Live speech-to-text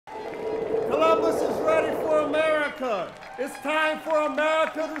Columbus is ready for America. It's time for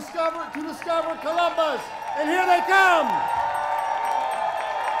America to discover Columbus. And here they come.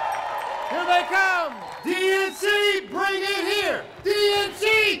 Here they come. DNC, bring it here.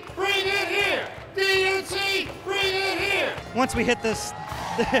 DNC, bring it here. DNC, bring it here. Once we hit this,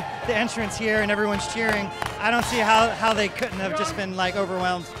 the entrance here and everyone's cheering, I don't see how they couldn't have just been like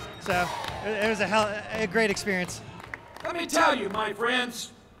overwhelmed. So it was a great experience. Let me tell you, my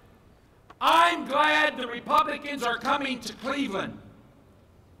friends, I'm glad the Republicans are coming to Cleveland.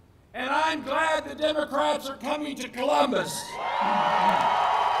 And I'm glad the Democrats are coming to Columbus.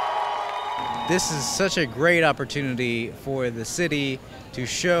 This is such a great opportunity for the city to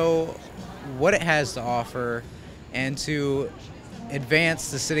show what it has to offer and to advance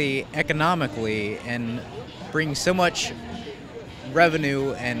the city economically and bring so much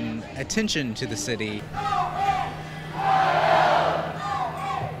revenue and attention to the city.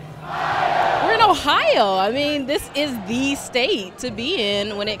 We're in Ohio. I mean, this is the state to be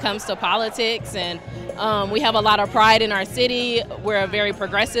in when it comes to politics, and we have a lot of pride in our city. We're a very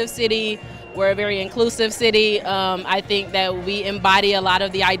progressive city. We're a very inclusive city. I think that we embody a lot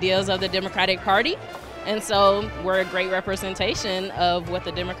of the ideas of the Democratic Party, and so we're a great representation of what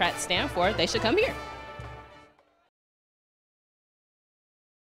the Democrats stand for. They should come here.